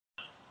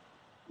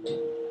My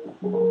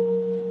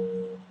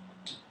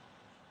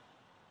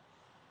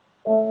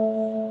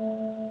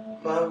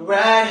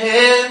right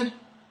hand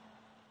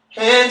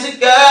to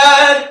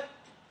God,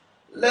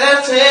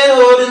 left hand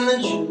holding the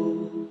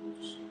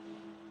jewels.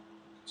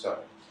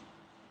 Sorry.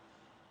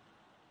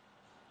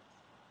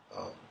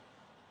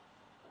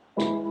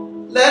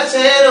 Left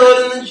hand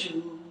holding the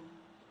jewels.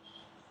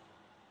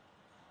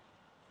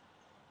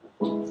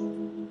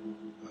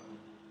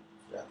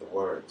 Forgot the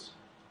words.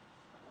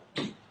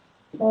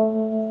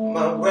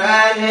 My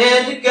right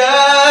hand to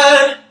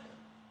God,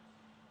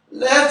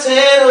 left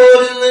hand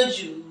holding the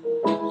jewels.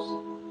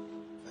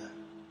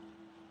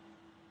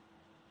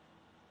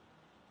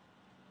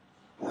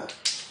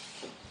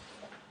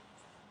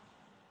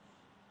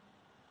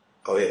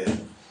 Oh yeah.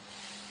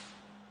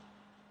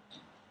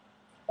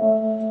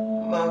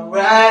 My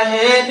right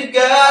hand to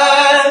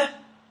God,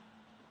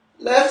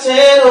 left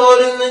hand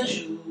holding the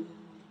jewels.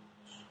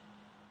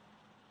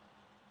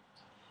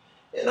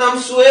 And I'm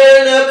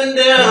swearing up and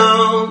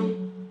down,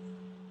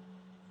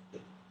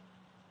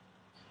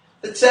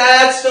 the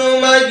tide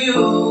stole my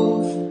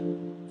youth.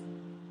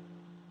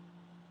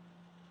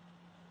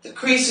 The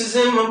creases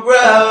in my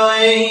brow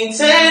ain't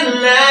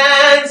 10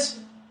 lines.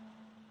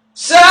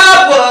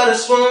 Salt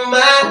waters from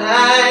my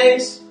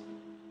eyes.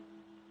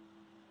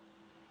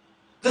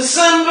 The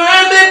sun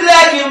burned me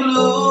black and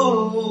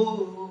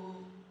blue.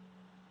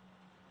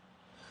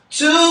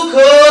 Too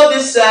cold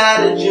this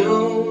side of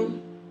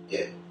June.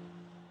 Yeah.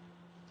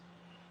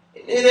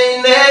 And it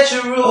ain't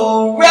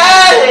natural.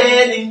 Right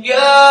hand in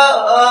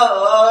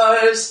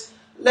yours,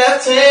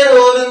 left hand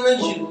holding the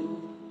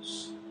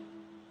jewels.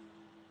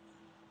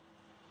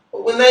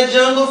 But when that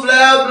jungle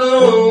flower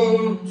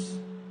blooms,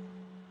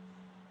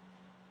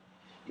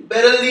 you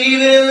better leave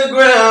it in the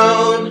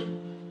ground.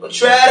 Don't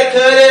try to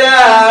cut it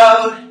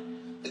out.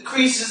 The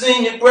creases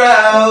in your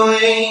brow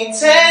ain't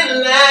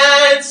 10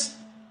 lines.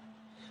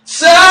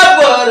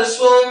 Salt waters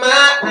for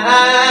my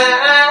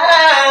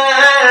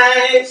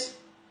eyes.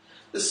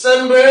 The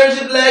sun burns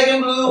you black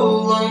and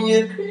blue on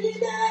your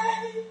green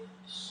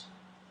eyes.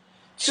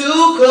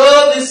 Too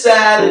cold this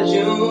side of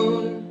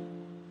June.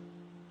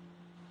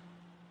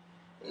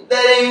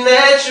 That ain't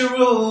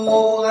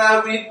natural. I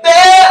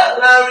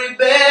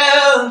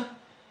rebel.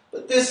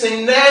 But this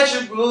ain't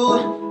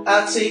natural.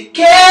 I'll take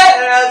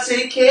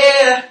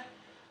care.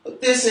 But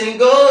this ain't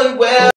going well.